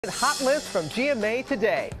Hot list from GMA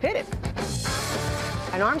today. Hit it.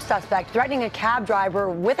 An armed suspect threatening a cab driver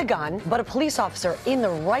with a gun, but a police officer in the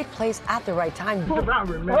right place at the right time. Get out of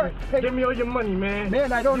here, man. Hey, give me all your money, man.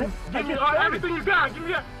 Man, I don't. Give me everything you got. Give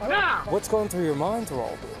me that now. What's going through your mind through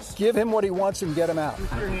all this? Give him what he wants and get him out.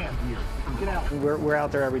 Put your hand here. Get out. We're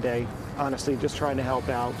out there every day, honestly, just trying to help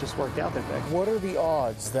out. Just worked out that day. What are the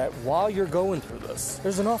odds that while you're going through this,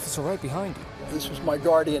 there's an officer right behind you? This was my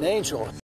guardian angel.